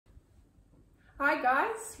Hi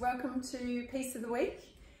guys, welcome to Piece of the Week.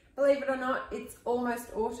 Believe it or not, it's almost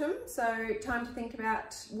autumn, so time to think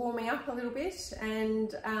about warming up a little bit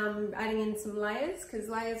and adding in some layers, because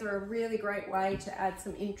layers are a really great way to add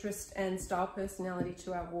some interest and style personality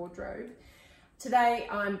to our wardrobe. Today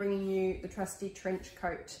I'm bringing you the trusty trench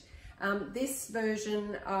coat. This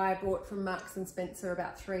version I bought from Marks & Spencer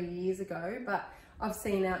about 3 years ago, but I've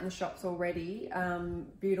seen out in the shops already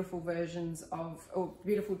beautiful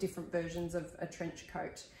different versions of a trench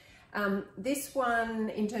coat. This one,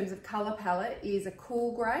 in terms of colour palette, is a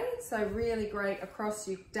cool grey, so really great across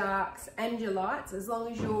your darks and your lights, as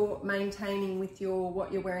long as you're maintaining with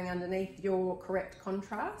what you're wearing underneath your correct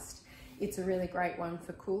contrast. It's a really great one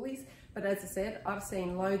for coolies. But as I said, I've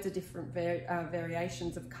seen loads of different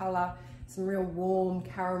variations of colour, some real warm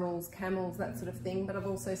caramels, camels, that sort of thing. But I've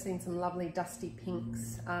also seen some lovely dusty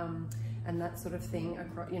pinks and that sort of thing,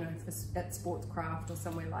 you know, at Sportscraft or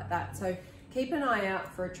somewhere like that. So keep an eye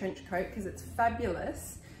out for a trench coat, because it's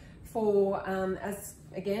fabulous for, as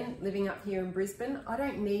again, living up here in Brisbane, I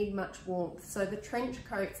don't need much warmth. So the trench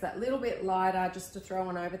coat's that little bit lighter, just to throw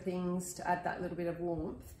on over things to add that little bit of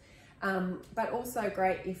warmth. But also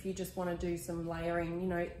great if you just want to do some layering, you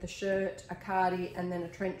know, the shirt, a cardi, and then a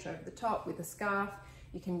trench over the top with a scarf.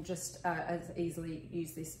 You can just as easily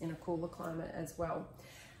use this in a cooler climate as well.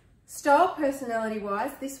 Style personality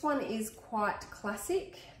wise, this one is quite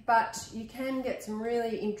classic, but you can get some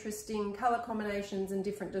really interesting colour combinations and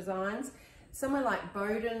different designs. Somewhere like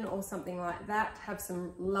Bowden or something like that have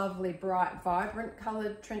some lovely, bright, vibrant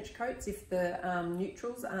coloured trench coats if the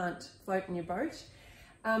neutrals aren't floating your boat.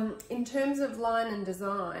 In terms of line and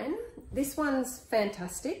design, this one's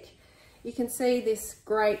fantastic. You can see this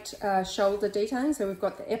great shoulder detailing. So we've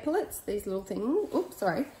got the epaulets, these little things. Oops,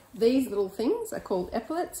 sorry. These little things are called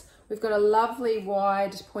epaulets. We've got a lovely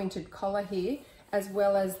wide pointed collar here, as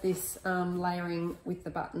well as this layering with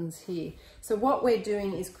the buttons here. So what we're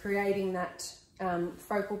doing is creating that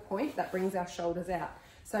focal point that brings our shoulders out.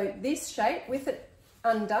 So this shape, with it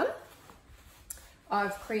undone,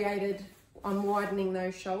 I'm widening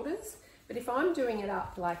those shoulders. But if I'm doing it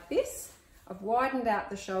up like this, I've widened out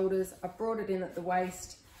the shoulders, I've brought it in at the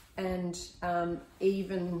waist and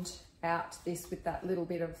evened out this with that little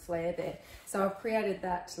bit of flare there. So I've created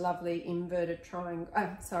that lovely inverted triangle,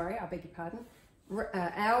 sorry, I beg your pardon,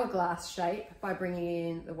 hourglass shape by bringing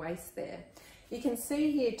in the waist there. You can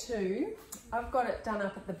see here too, I've got it done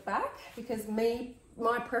up at the back because my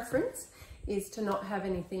preference is to not have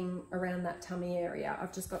anything around that tummy area.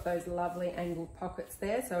 I've just got those lovely angled pockets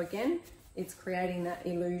there. So again, it's creating that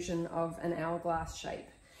illusion of an hourglass shape.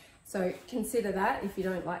 So consider that if you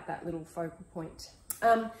don't like that little focal point.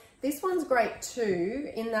 This one's great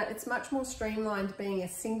too, in that it's much more streamlined being a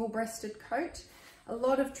single-breasted coat. A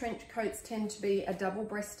lot of trench coats tend to be a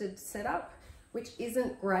double-breasted setup, which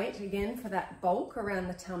isn't great, again, for that bulk around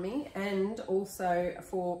the tummy and also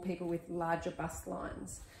for people with larger bust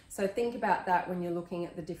lines. So think about that when you're looking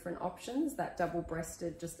at the different options. That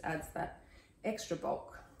double-breasted just adds that extra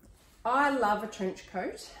bulk. I love a trench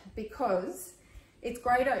coat because it's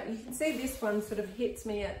great. You can see this one sort of hits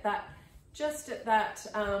me at that, just at that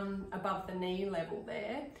above the knee level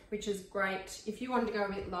there, which is great. If you want to go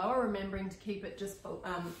a bit lower, remembering to keep it just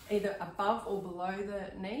either above or below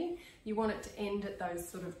the knee, you want it to end at those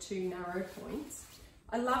sort of two narrow points.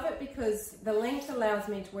 I love it because the length allows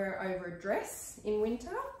me to wear it over a dress in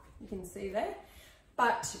winter. You can see there,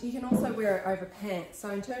 but you can also wear it over pants.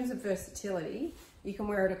 So in terms of versatility, you can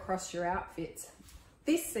wear it across your outfits.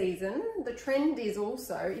 This season, the trend is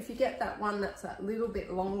also, if you get that one that's a little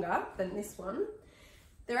bit longer than this one,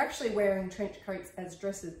 they're actually wearing trench coats as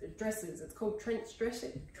dresses. It's called trench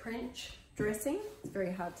dressing. It's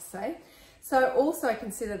very hard to say. So also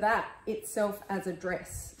consider that itself as a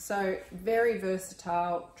dress. So very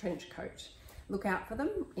versatile trench coat. Look out for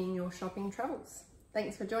them in your shopping travels.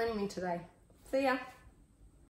 Thanks for joining me today. See ya.